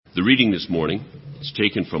The reading this morning is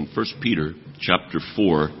taken from 1 Peter chapter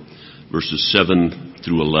 4, verses 7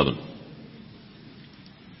 through 11.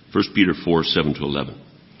 1 Peter 4, 7 to 11.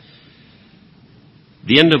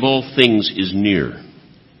 The end of all things is near.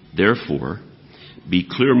 Therefore, be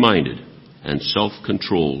clear-minded and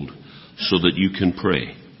self-controlled so that you can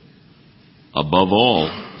pray. Above all,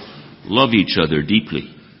 love each other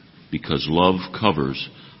deeply, because love covers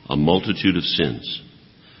a multitude of sins.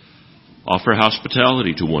 Offer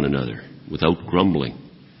hospitality to one another without grumbling.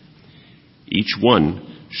 Each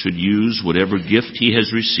one should use whatever gift he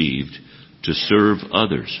has received to serve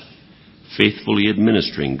others, faithfully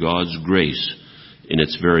administering God's grace in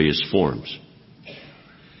its various forms.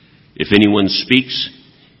 If anyone speaks,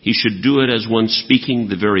 he should do it as one speaking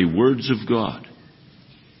the very words of God.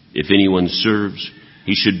 If anyone serves,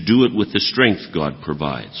 he should do it with the strength God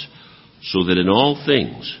provides, so that in all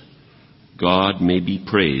things God may be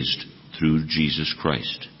praised through Jesus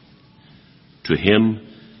Christ. To him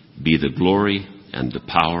be the glory and the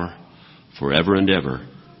power forever and ever.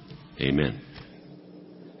 Amen.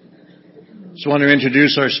 Just want to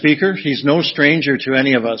introduce our speaker. He's no stranger to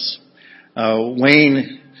any of us.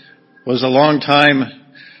 Wayne was a long-time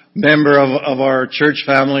member of our church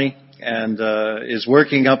family and is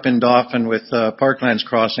working up in Dauphin with Parklands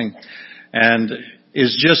Crossing and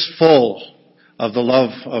is just full of the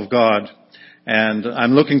love of God. And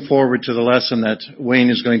I'm looking forward to the lesson that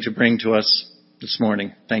Wayne is going to bring to us this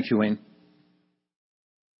morning. Thank you, Wayne.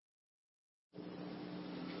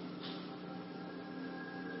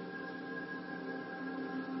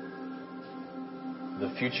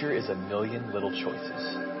 The future is a million little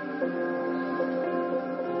choices.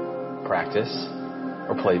 Practice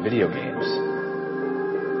or play video games.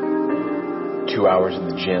 2 hours in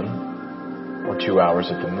the gym or 2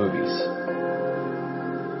 hours at the movies.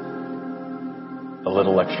 A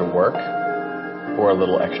little extra work or a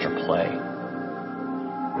little extra play.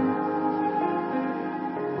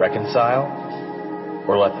 Reconcile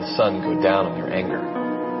or let the sun go down on your anger.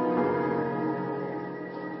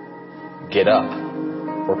 Get up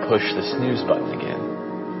or push the snooze button again.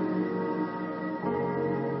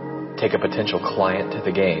 Take a potential client to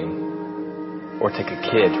the game or take a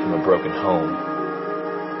kid from a broken home.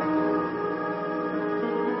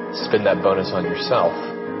 Spend that bonus on yourself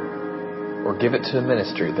or give it to a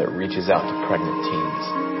ministry that reaches out to pregnant teens.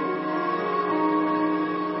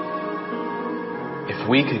 If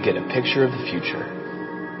we could get a picture of the future,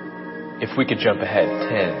 if we could jump ahead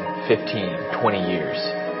 10, 15, 20 years,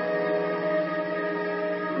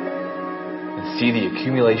 and see the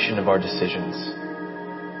accumulation of our decisions,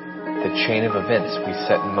 the chain of events we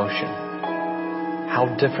set in motion, how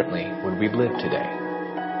differently would we live today?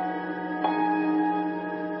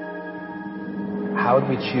 How would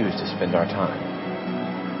we choose to spend our time?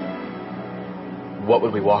 What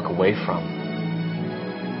would we walk away from?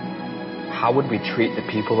 How would we treat the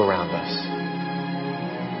people around us?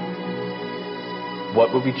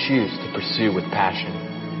 What would we choose to pursue with passion?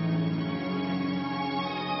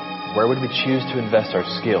 Where would we choose to invest our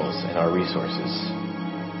skills and our resources?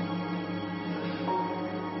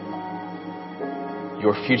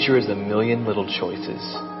 Your future is a million little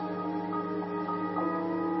choices,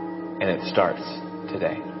 and it starts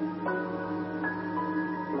today.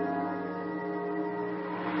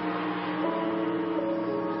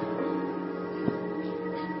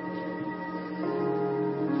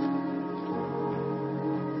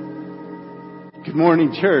 Good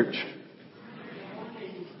morning, church.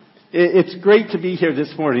 It's great to be here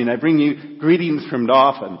this morning. I bring you greetings from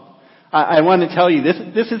Dauphin. I want to tell you,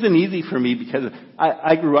 this isn't easy for me because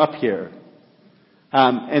I grew up here.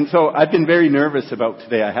 And so I've been very nervous about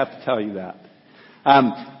today, I have to tell you that.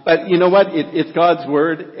 But you know what? It's God's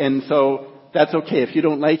Word, and so that's okay. If you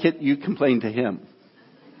don't like it, you complain to Him.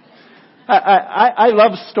 I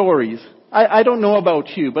love stories. I don't know about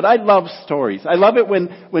you, but I love stories. I love it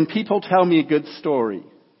when people tell me a good story.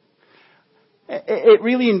 It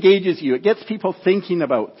really engages you. It gets people thinking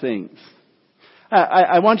about things.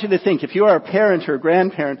 I want you to think, if you are a parent or a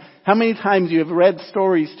grandparent, how many times you have read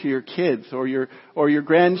stories to your kids or your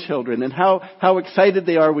grandchildren, and how excited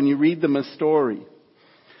they are when you read them a story.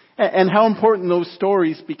 And how important those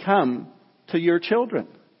stories become to your children.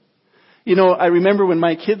 You know, I remember when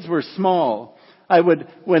my kids were small,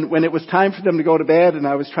 when it was time for them to go to bed and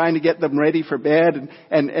I was trying to get them ready for bed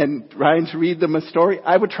and trying to read them a story,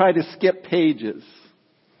 I would try to skip pages.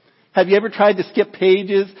 Have you ever tried to skip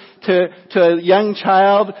pages to a young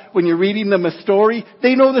child when you're reading them a story?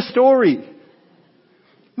 They know the story.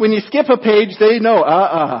 When you skip a page, they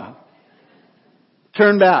know,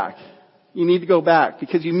 turn back. You need to go back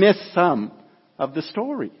because you missed some of the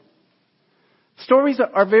story. Stories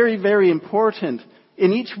are very, very important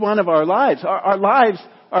in each one of our lives. Our lives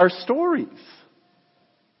are stories.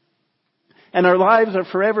 And our lives are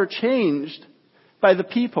forever changed by the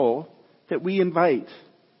people that we invite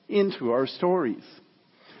into our stories.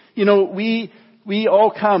 You know, we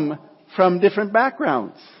all come from different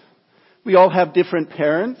backgrounds. We all have different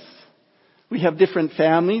parents. We have different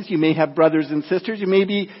families. You may have brothers and sisters. You may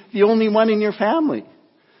be the only one in your family.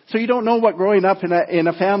 So you don't know what growing up in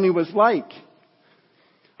a family was like.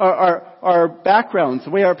 Our backgrounds,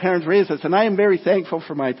 the way our parents raised us. And I am very thankful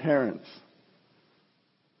for my parents,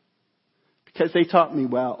 because they taught me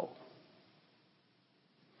well.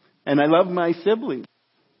 And I love my siblings.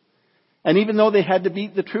 And even though they had to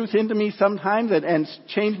beat the truth into me sometimes and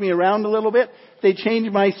change me around a little bit, they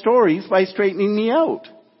changed my stories by straightening me out.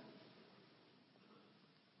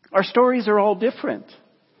 Our stories are all different.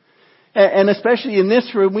 And especially in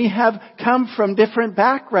this room, we have come from different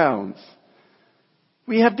backgrounds.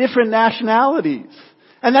 We have different nationalities.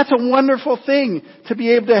 And that's a wonderful thing to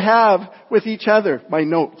be able to have with each other. My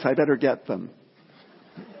notes, I better get them.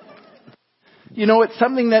 You know, it's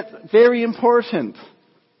something that's very important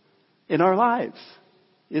in our lives,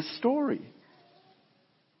 is story.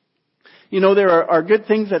 You know, there are good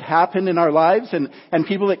things that happen in our lives and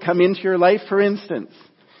people that come into your life. For instance,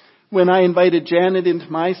 when I invited Janet into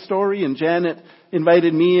my story and Janet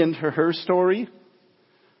invited me into her story,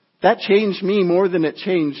 that changed me more than it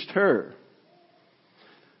changed her.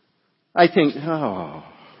 I think,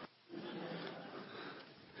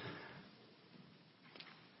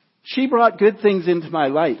 she brought good things into my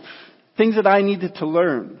life, things that I needed to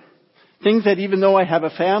learn, things that even though I have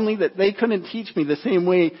a family, that they couldn't teach me the same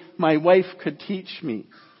way my wife could teach me.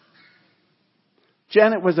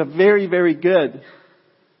 Janet was a very, very good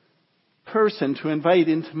person to invite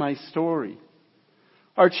into my story.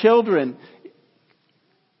 Our children,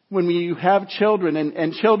 when you have children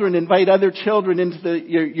and children invite other children into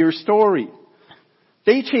your story,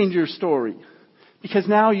 they change your story. Because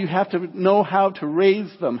now you have to know how to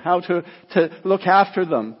raise them, how to look after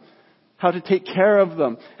them, how to take care of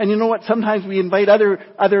them. And you know what? Sometimes we invite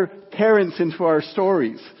other parents into our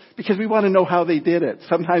stories because we want to know how they did it.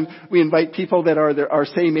 Sometimes we invite people that are our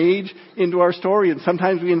same age into our story, and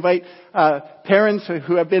sometimes we invite parents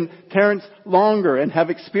who have been parents longer and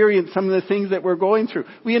have experienced some of the things that we're going through.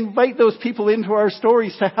 We invite those people into our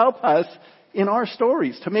stories to help us in our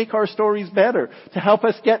stories, to make our stories better, to help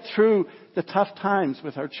us get through the tough times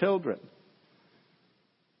with our children.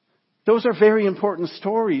 Those are very important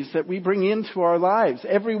stories that we bring into our lives.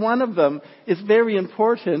 Every one of them is very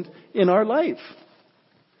important in our life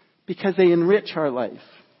because they enrich our life.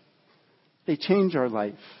 They change our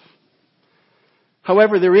life.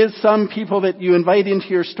 However, there is some people that you invite into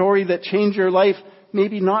your story that change your life,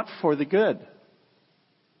 maybe not for the good.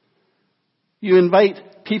 You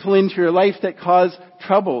invite people into your life that cause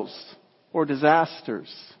troubles or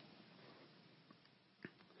disasters.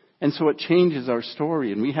 And so it changes our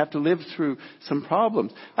story, and we have to live through some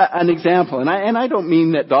problems. An example, and I don't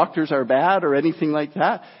mean that doctors are bad or anything like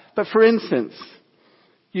that, but for instance,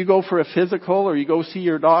 you go for a physical or you go see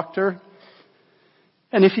your doctor,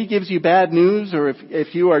 and if he gives you bad news, or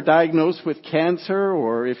if you are diagnosed with cancer,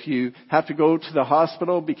 or if you have to go to the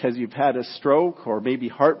hospital because you've had a stroke or maybe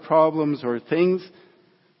heart problems or things,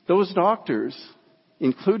 those doctors,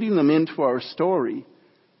 including them into our story,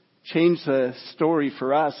 change the story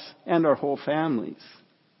for us and our whole families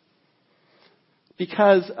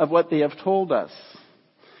because of what they have told us.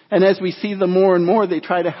 And as we see them more and more, they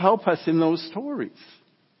try to help us in those stories.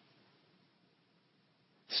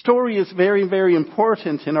 Story is very, very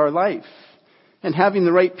important in our life. And having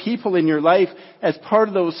the right people in your life as part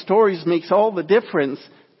of those stories makes all the difference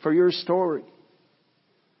for your story.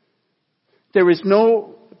 There is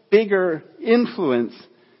no bigger influence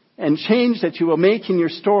and change that you will make in your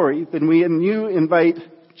story than when you invite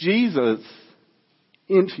Jesus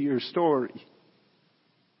into your story.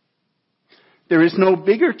 There is no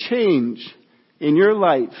bigger change in your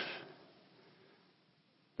life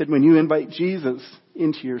than when you invite Jesus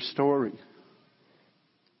into your story.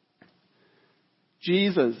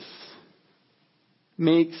 Jesus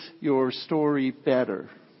makes your story better.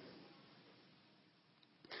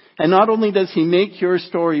 And not only does he make your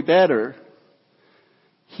story better,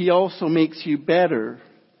 he also makes you better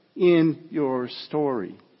in your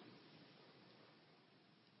story.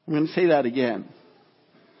 I'm going to say that again.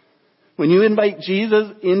 When you invite Jesus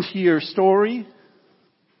into your story,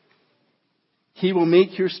 he will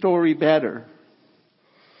make your story better.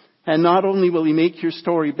 And not only will he make your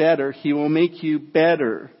story better, he will make you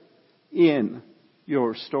better in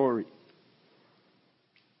your story.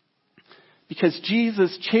 Because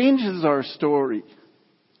Jesus changes our story.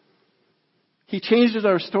 He changes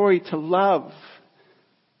our story to love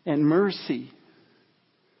and mercy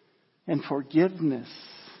and forgiveness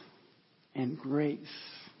and grace.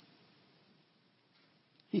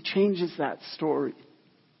 He changes that story.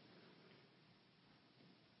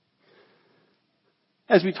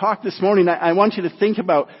 As we talk this morning, I want you to think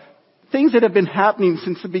about things that have been happening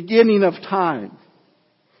since the beginning of time.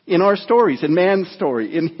 In our stories, in man's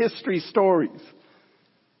story, in history stories.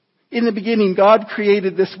 In the beginning, God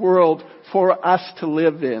created this world for us to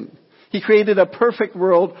live in. He created a perfect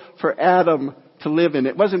world for Adam to live in.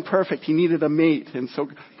 It wasn't perfect. He needed a mate, and so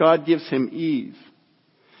God gives him Eve.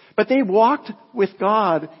 But they walked with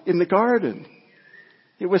God in the garden.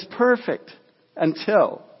 It was perfect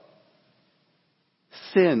until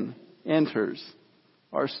sin enters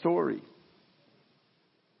our story.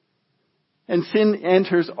 And sin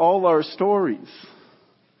enters all our stories.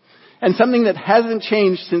 And something that hasn't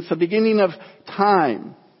changed since the beginning of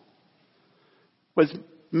time was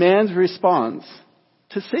man's response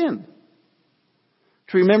to sin.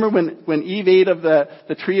 Do you remember when Eve ate of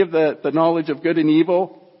the tree of the knowledge of good and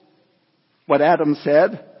evil? What Adam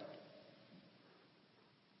said?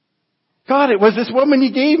 God, it was this woman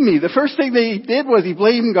you gave me. The first thing they did was he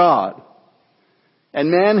blamed God.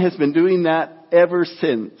 And man has been doing that ever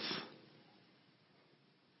since.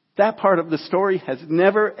 That part of the story has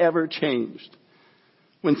never ever changed.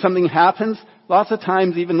 When something happens, lots of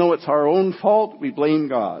times, even though it's our own fault, we blame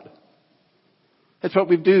God. It's what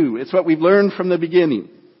we do. It's what we've learned from the beginning.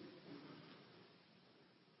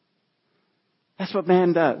 That's what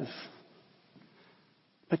man does.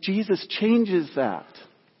 But Jesus changes that.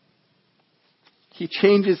 He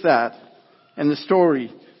changes that, and the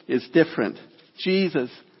story is different.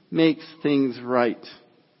 Jesus makes things right.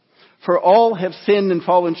 For all have sinned and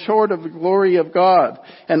fallen short of the glory of God,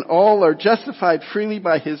 and all are justified freely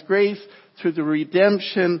by His grace through the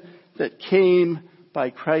redemption that came by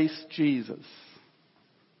Christ Jesus.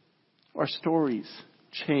 Our stories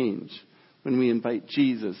change when we invite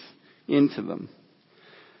Jesus into them.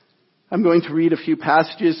 I'm going to read a few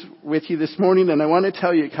passages with you this morning, and I want to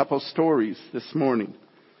tell you a couple stories this morning.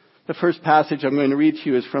 The first passage I'm going to read to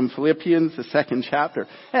you is from Philippians, the 2nd chapter.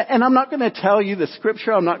 And I'm not going to tell you the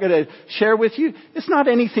scripture. I'm not going to share with you. It's not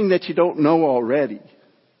anything that you don't know already.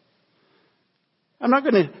 I'm not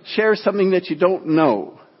going to share something that you don't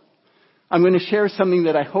know. I'm going to share something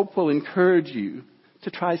that I hope will encourage you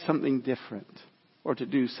to try something different or to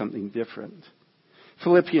do something different.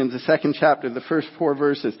 Philippians, the 2nd chapter, the first 4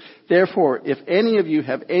 verses. Therefore, if any of you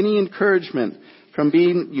have any encouragement from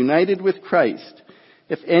being united with Christ,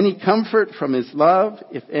 if any comfort from His love,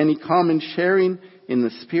 if any common sharing in the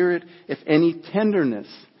Spirit, if any tenderness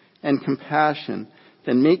and compassion,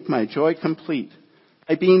 then make my joy complete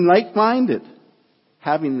by being like-minded,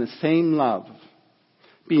 having the same love,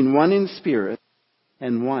 being one in spirit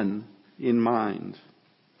and one in mind.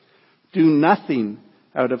 Do nothing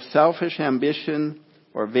out of selfish ambition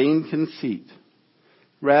or vain conceit.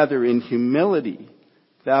 Rather, in humility,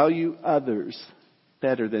 value others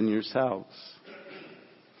better than yourselves.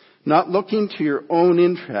 Not looking to your own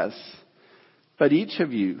interests, but each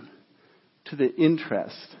of you to the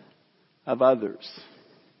interest of others.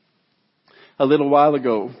 A little while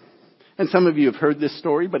ago, and some of you have heard this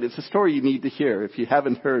story, but it's a story you need to hear if you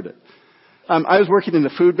haven't heard it. I was working in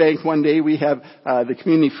the food bank one day. We have the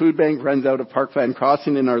community food bank runs out of Parkland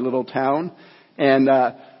Crossing in our little town. And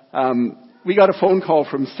we got a phone call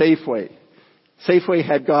from Safeway. Safeway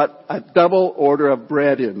had got a double order of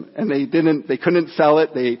bread in, and they couldn't sell it.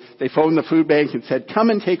 They phoned the food bank and said, come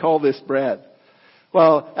and take all this bread.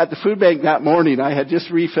 Well, at the food bank that morning, I had just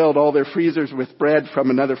refilled all their freezers with bread from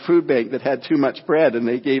another food bank that had too much bread, and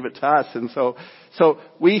they gave it to us. And so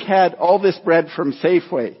we had all this bread from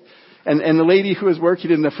Safeway. And the lady who was working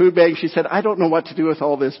in the food bank, she said, I don't know what to do with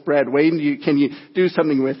all this bread. Wayne, can you do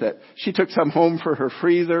something with it? She took some home for her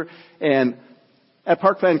freezer, and at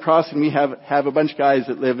Parkland Crossing, we have a bunch of guys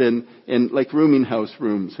that live in like rooming house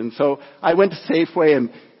rooms. And so I went to Safeway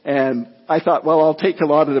and I thought, well, I'll take a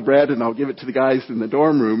lot of the bread and I'll give it to the guys in the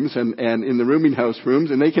dorm rooms and in the rooming house rooms,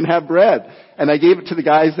 and they can have bread. And I gave it to the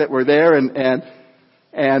guys that were there, and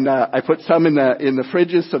I put some in the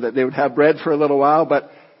fridges so that they would have bread for a little while.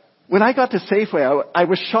 But when I got to Safeway, I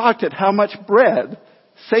was shocked at how much bread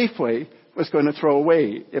Safeway was going to throw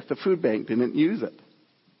away if the food bank didn't use it.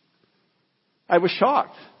 I was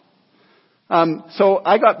shocked. So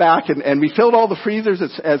I got back and we filled all the freezers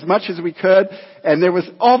as much as we could, and there was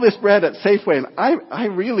all this bread at Safeway, and I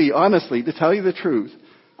really, honestly, to tell you the truth,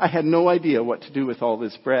 I had no idea what to do with all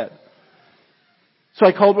this bread. So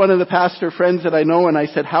I called one of the pastor friends that I know, and I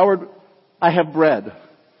said, Howard, I have bread.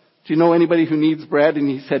 Do you know anybody who needs bread? And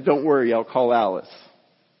he said, don't worry, I'll call Alice.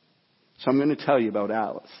 So I'm going to tell you about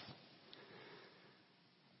Alice.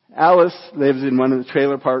 Alice lives in one of the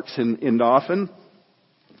trailer parks in Dauphin.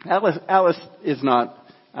 Alice is not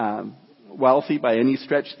wealthy by any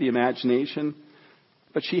stretch of the imagination,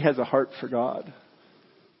 but she has a heart for God.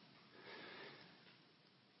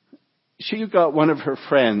 She got one of her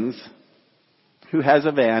friends who has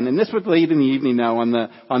a van, and this was late in the evening now on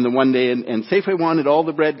the one day, and Safeway wanted all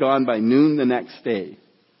the bread gone by noon the next day.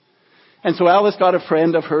 And so Alice got a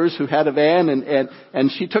friend of hers who had a van,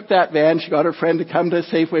 and she took that van, she got her friend to come to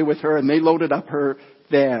Safeway with her, and they loaded up her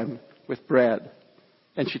van with bread.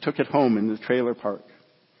 And she took it home in the trailer park.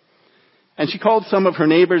 And she called some of her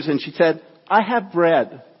neighbors and she said, I have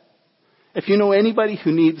bread. If you know anybody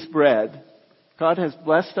who needs bread, God has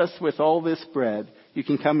blessed us with all this bread. You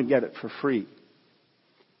can come and get it for free.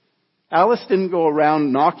 Alice didn't go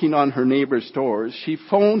around knocking on her neighbors' doors. She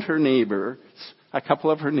phoned her neighbors, a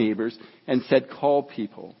couple of her neighbors, and said, call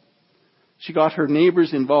people. She got her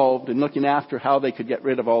neighbors involved in looking after how they could get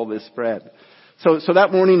rid of all this bread. So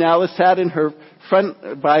that morning Alice sat in her front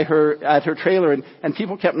at her trailer and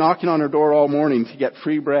people kept knocking on her door all morning to get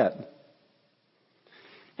free bread.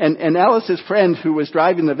 And Alice's friend who was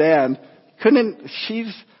driving the van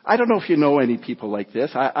I don't know if you know any people like this.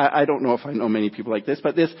 I don't know if I know many people like this,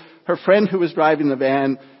 but her friend who was driving the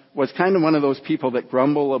van was kind of one of those people that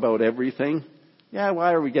grumble about everything. Yeah,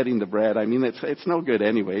 why are we getting the bread? I mean, it's no good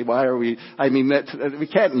anyway. we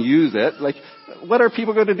can't use it. Like, what are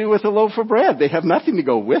people going to do with a loaf of bread? They have nothing to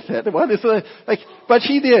go with it. But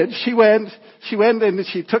she did. She went and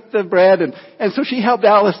she took the bread and so she helped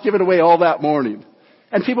Alice give it away all that morning.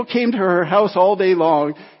 And people came to her house all day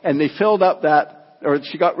long and they filled up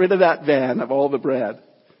she got rid of that van of all the bread.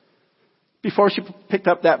 Before she picked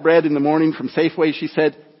up that bread in the morning from Safeway, she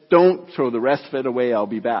said, don't throw the rest of it away, I'll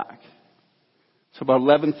be back. So about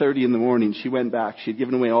 11:30 in the morning, she went back. She'd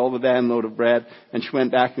given away all the van load of bread, and she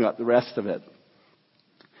went back and got the rest of it.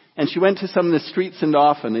 And she went to some of the streets in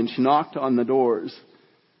Dauphin, and she knocked on the doors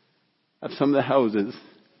of some of the houses,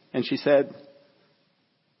 and she said,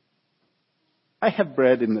 I have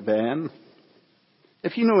bread in the van.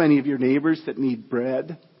 If you know any of your neighbors that need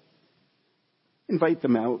bread, invite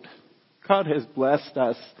them out. God has blessed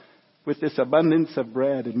us with this abundance of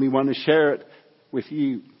bread, and we want to share it with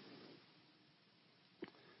you.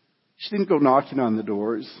 She didn't go knocking on the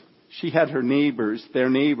doors. She had their neighbors,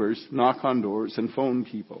 knock on doors and phone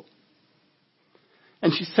people.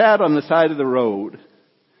 And she sat on the side of the road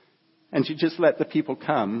and she just let the people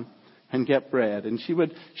come and get bread. And she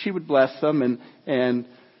would bless them and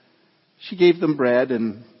she gave them bread.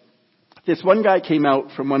 And this one guy came out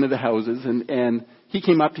from one of the houses and he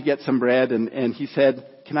came up to get some bread and he said,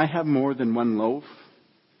 can I have more than one loaf?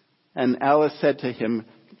 And Alice said to him,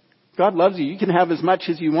 God loves you. You can have as much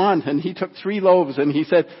as you want. And he took 3 loaves and he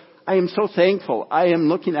said, I am so thankful. I am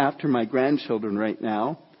looking after my grandchildren right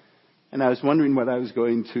now. And I was wondering what I was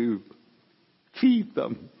going to feed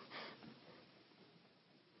them.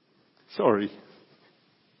 Sorry.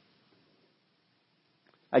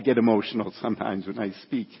 I get emotional sometimes when I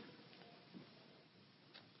speak.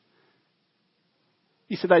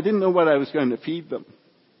 He said, I didn't know what I was going to feed them.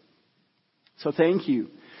 So thank you.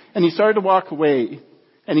 And he started to walk away.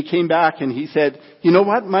 And he came back and he said, you know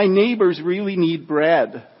what? My neighbors really need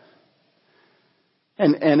bread.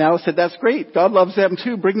 And Alice said, that's great. God loves them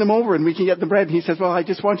too. Bring them over and we can get the bread. And he says, well, I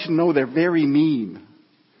just want you to know they're very mean.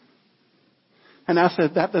 And Alice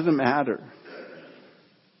said, that doesn't matter.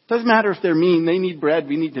 Doesn't matter if they're mean. They need bread.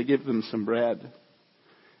 We need to give them some bread.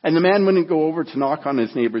 And the man wouldn't go over to knock on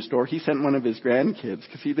his neighbor's door. He sent one of his grandkids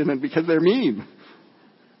because they're mean.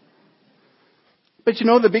 But you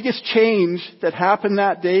know, the biggest change that happened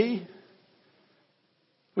that day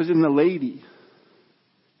was in the lady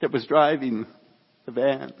that was driving the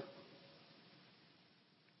van.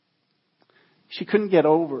 She couldn't get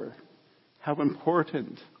over how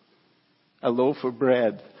important a loaf of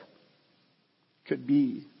bread could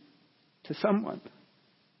be to someone.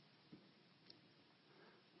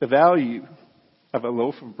 The value of a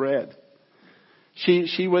loaf of bread.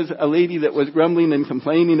 She was a lady that was grumbling and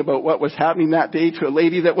complaining about what was happening that day to a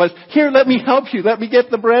lady that was, here, let me help you. Let me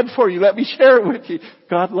get the bread for you. Let me share it with you.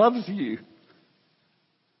 God loves you.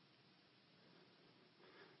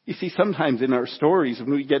 You see, sometimes in our stories,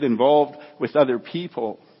 when we get involved with other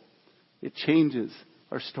people, it changes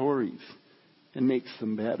our stories and makes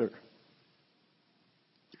them better.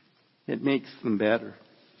 It makes them better.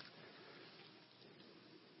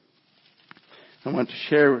 I want to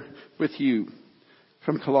share with you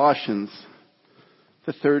from Colossians,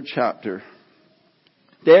 the 3rd chapter.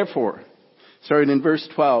 Therefore, starting in verse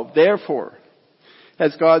 12. Therefore,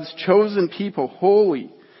 as God's chosen people,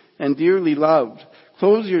 holy and dearly loved,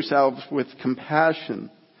 clothe yourselves with compassion,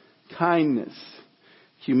 kindness,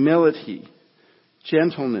 humility,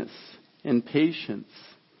 gentleness, and patience.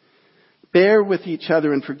 Bear with each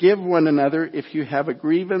other and forgive one another if you have a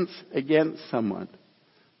grievance against someone.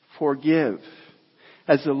 Forgive,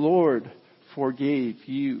 as the Lord forgave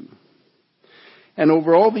you. And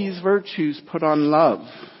over all these virtues put on love,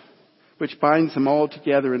 which binds them all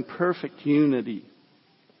together in perfect unity.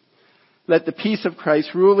 Let the peace of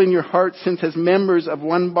Christ rule in your hearts, since as members of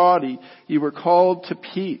one body you were called to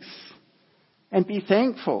peace. And be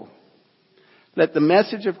thankful. Let the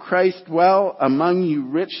message of Christ dwell among you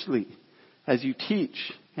richly, as you teach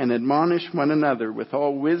and admonish one another with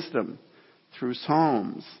all wisdom through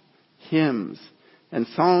psalms, hymns, and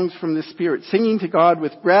songs from the Spirit, singing to God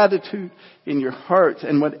with gratitude in your hearts.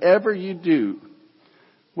 And whatever you do,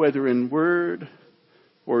 whether in word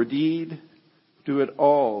or deed, do it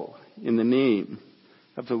all in the name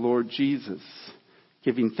of the Lord Jesus,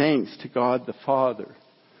 giving thanks to God the Father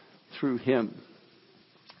through Him.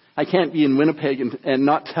 I can't be in Winnipeg and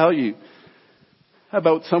not tell you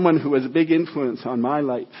about someone who was a big influence on my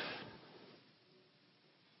life.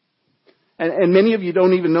 And many of you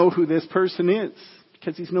don't even know who this person is,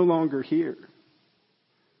 because he's no longer here.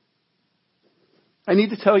 I need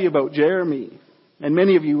to tell you about Jeremy, and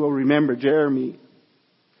many of you will remember Jeremy.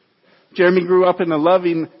 Jeremy grew up in a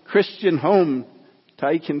loving Christian home to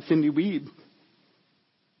Ike and Cindy Weed.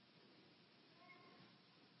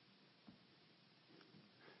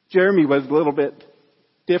 Jeremy was a little bit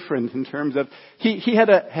different in terms of, he had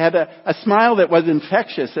a smile that was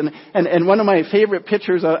infectious. And one of my favorite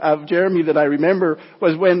pictures of Jeremy that I remember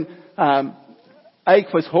was when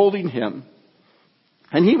Ike was holding him.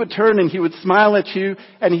 And he would turn and he would smile at you,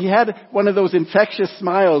 and he had one of those infectious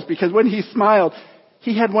smiles, because when he smiled,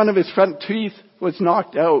 he had one of his front teeth was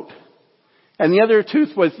knocked out. And the other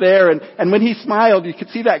tooth was there, and when he smiled, you could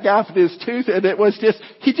see that gap in his tooth, and it was just,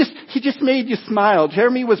 he just made you smile.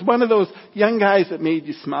 Jeremy was one of those young guys that made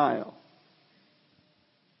you smile.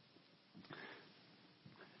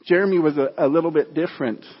 Jeremy was a little bit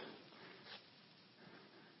different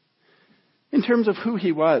in terms of who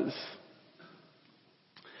he was.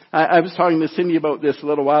 I was talking to Cindy about this a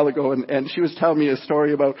little while ago, and she was telling me a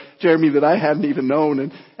story about Jeremy that I hadn't even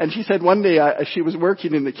known. And she said one day she was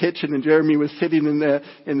working in the kitchen, and Jeremy was sitting in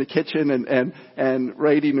the kitchen and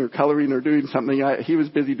writing or coloring or doing something. He was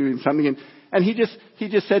busy doing something, and he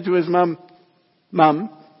just said to his mom, "Mom,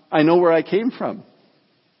 I know where I came from."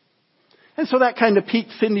 And so that kind of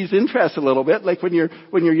piqued Cindy's interest a little bit. Like when your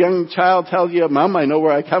young child tells you, "Mom, I know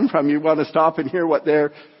where I come from," you want to stop and hear what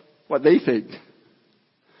they think.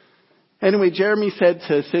 Anyway, Jeremy said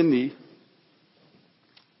to Cindy,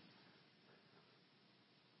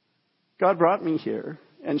 "God brought me here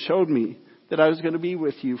and showed me that I was going to be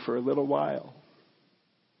with you for a little while."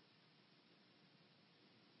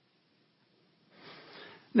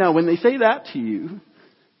 Now, when they say that to you,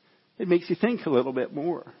 it makes you think a little bit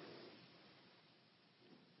more.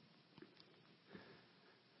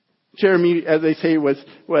 Jeremy, as they say, was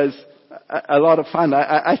a lot of fun.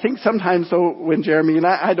 I think sometimes though, when Jeremy, and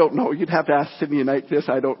I don't know, you'd have to ask Sydney and Ike this,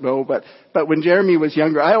 I don't know, but when Jeremy was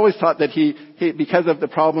younger, I always thought that he because of the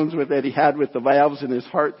problems that he had with the valves in his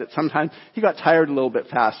heart, that sometimes he got tired a little bit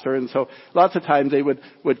faster, and so lots of times they would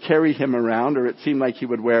carry him around, or it seemed like he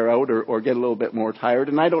would wear out or get a little bit more tired,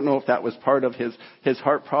 and I don't know if that was part of his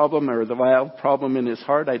heart problem or the valve problem in his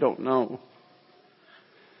heart, I don't know.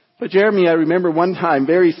 But Jeremy, I remember one time,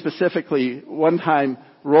 very specifically,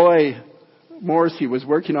 Roy Morrissey was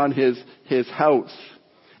working on his house,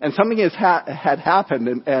 and something had happened,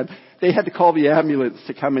 and they had to call the ambulance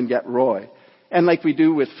to come and get Roy. And like we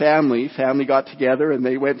do with family got together and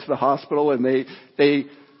they went to the hospital, and they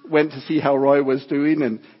went to see how Roy was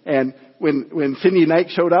doing. And when Cindy and Ike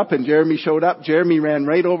showed up and Jeremy showed up, Jeremy ran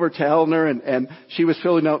right over to Eleanor, and she was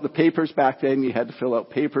filling out the papers. Back then you had to fill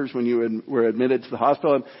out papers when you were admitted to the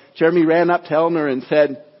hospital. And Jeremy ran up to Eleanor and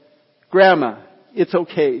said, "Grandma, it's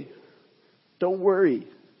okay. Don't worry.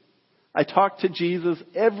 I talked to Jesus.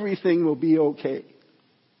 Everything will be okay."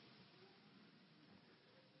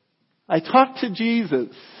 I talked to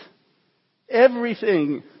Jesus.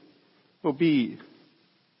 Everything will be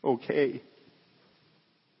okay.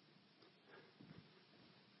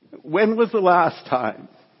 When was the last time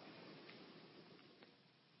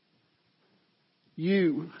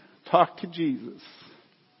you talked to Jesus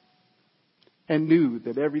and knew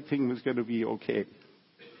that everything was going to be okay?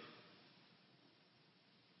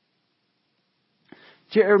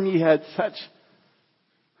 Jeremy had such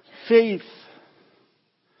faith,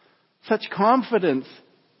 such confidence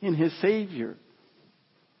in his Savior.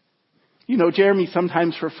 You know, Jeremy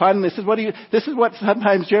sometimes for fun, this is what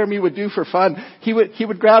sometimes Jeremy would do for fun. He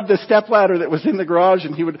would grab the stepladder that was in the garage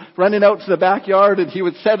and he would run it out to the backyard and he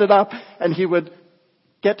would set it up and he would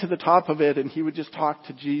get to the top of it and he would just talk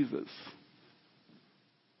to Jesus.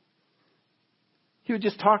 He would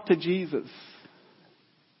just talk to Jesus.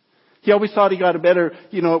 He always thought he got it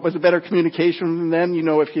was a better communication than,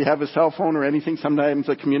 if you have a cell phone or anything, sometimes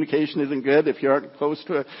the communication isn't good if you aren't close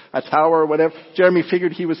to a tower or whatever. Jeremy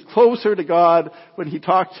figured he was closer to God when he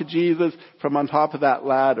talked to Jesus from on top of that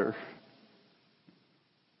ladder.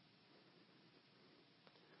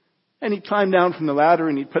 And he'd climb down from the ladder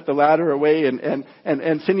and he'd put the ladder away and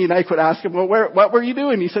Cindy and I could ask him, well, what were you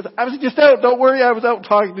doing? He says, I was just out. Don't worry, I was out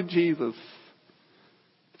talking to Jesus.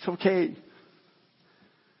 It's okay.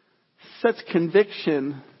 Such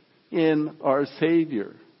conviction in our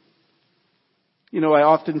Savior. I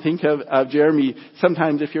often think of Jeremy.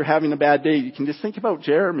 Sometimes if you're having a bad day, you can just think about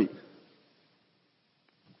Jeremy.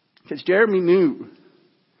 Because Jeremy knew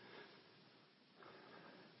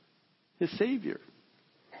his Savior.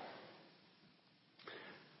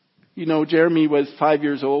 Jeremy was 5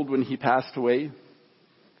 years old when he passed away.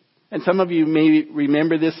 And some of you may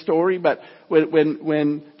remember this story, but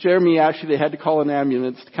when Jeremy they had to call an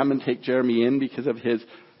ambulance to come and take Jeremy in because of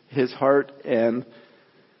his heart. And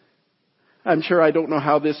I'm sure I don't know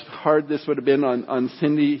how hard this would have been on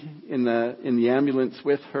Cindy in the ambulance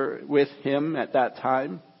with him at that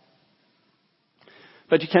time.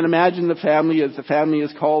 But you can imagine the family, as the family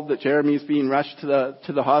is called, that Jeremy is being rushed to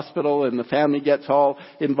the hospital, and the family gets all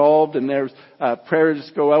involved, and there's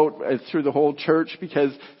prayers go out through the whole church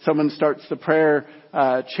because someone starts the prayer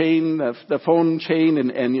chain, the phone chain,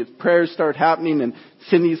 and prayers start happening, and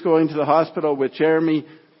Cindy's going to the hospital with Jeremy,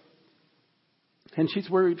 and she's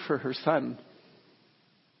worried for her son.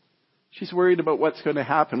 She's worried about what's going to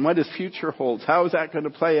happen, what his future holds, how is that going to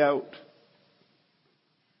play out.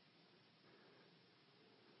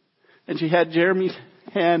 And she had Jeremy's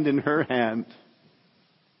hand in her hand.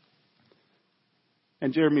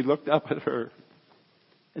 And Jeremy looked up at her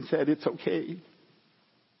and said, it's okay.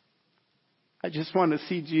 I just want to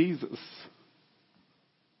see Jesus.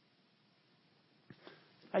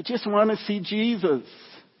 I just want to see Jesus.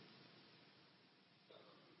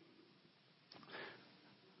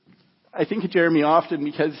 I think of Jeremy often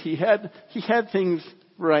because he had things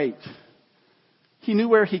right. He knew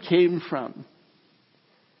where he came from.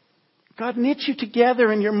 God knit you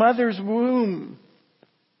together in your mother's womb.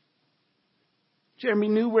 Jeremy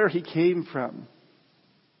knew where he came from.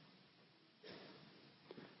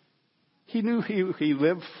 He knew who he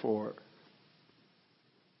lived for.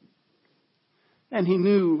 And he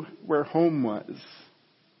knew where home was.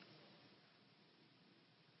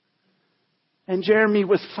 And Jeremy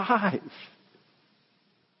was 5.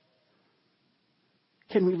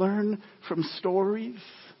 Can we learn from stories?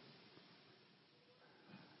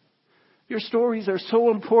 Your stories are so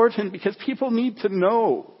important because people need to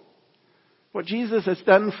know what Jesus has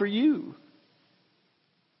done for you.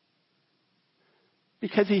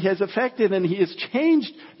 Because he has affected and he has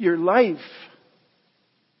changed your life.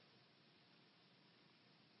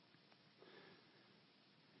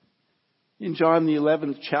 In John the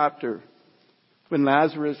 11th chapter, when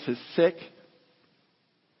Lazarus is sick,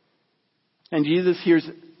 and Jesus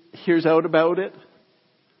hears out about it,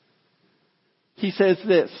 he says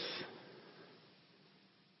this.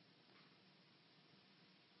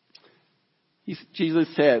 Jesus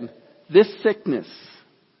said, this sickness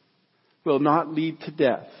will not lead to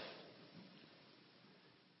death.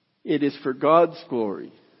 It is for God's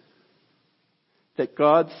glory, that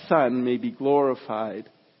God's Son may be glorified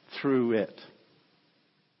through it.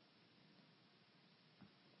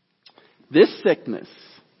 This sickness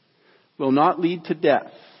will not lead to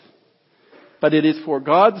death, but it is for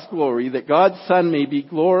God's glory, that God's Son may be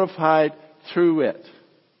glorified through it.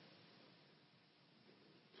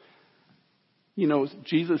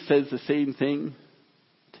 Jesus says the same thing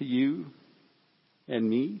to you and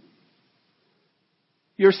me.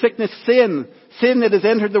 Your sickness, sin that has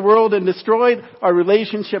entered the world and destroyed our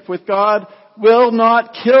relationship with God, will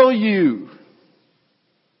not kill you.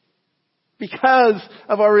 Because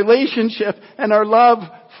of our relationship and our love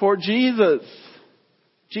for Jesus.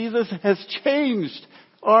 Jesus has changed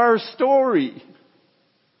our story,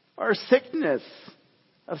 our sickness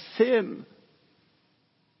of sin.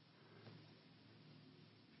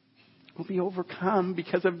 Will be overcome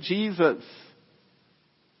because of Jesus.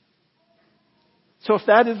 So if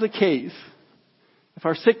that is the case, if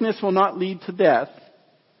our sickness will not lead to death,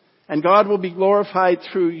 and God will be glorified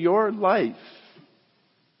through your life,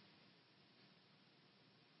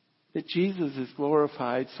 that Jesus is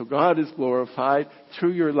glorified, so God is glorified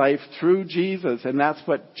through your life, through Jesus. And that's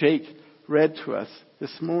what Jake read to us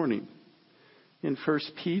this morning in 1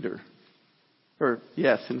 Peter.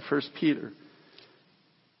 In 1 Peter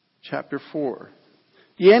chapter 4.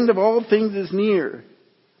 The end of all things is near.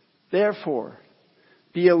 Therefore,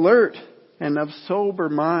 be alert and of sober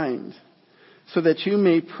mind, so that you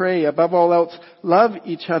may pray. Above all else, love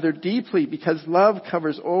each other deeply, because love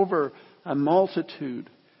covers over a multitude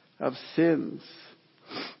of sins.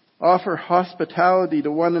 Offer hospitality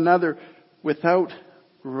to one another without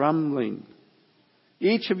grumbling.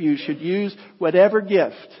 Each of you should use whatever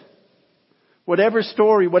gift, whatever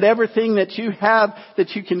story, whatever thing that you have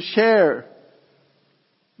that you can share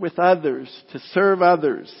with others, to serve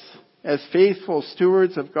others as faithful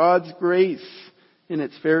stewards of God's grace in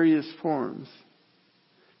its various forms.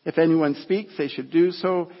 If anyone speaks, they should do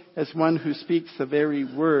so as one who speaks the very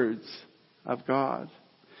words of God.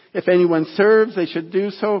 If anyone serves, they should do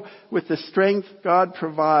so with the strength God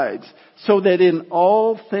provides, so that in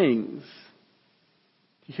all things,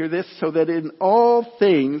 you hear this? So that in all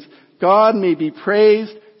things, God may be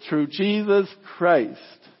praised through Jesus Christ,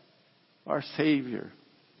 our Savior.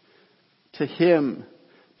 To Him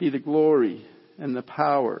be the glory and the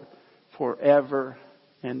power forever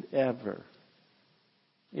and ever.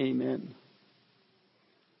 Amen.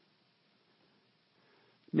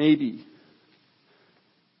 Maybe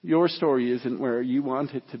your story isn't where you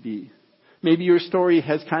want it to be. Maybe your story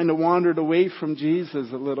has kind of wandered away from Jesus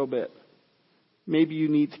a little bit. Maybe you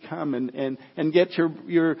need to come and get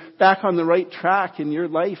your back on the right track in your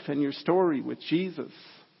life and your story with Jesus.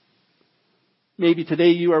 Maybe today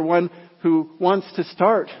you are one who wants to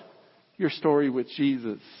start your story with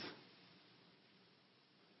Jesus.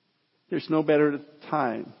 There's no better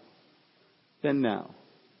time than now.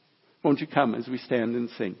 Won't you come as we stand and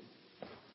sing?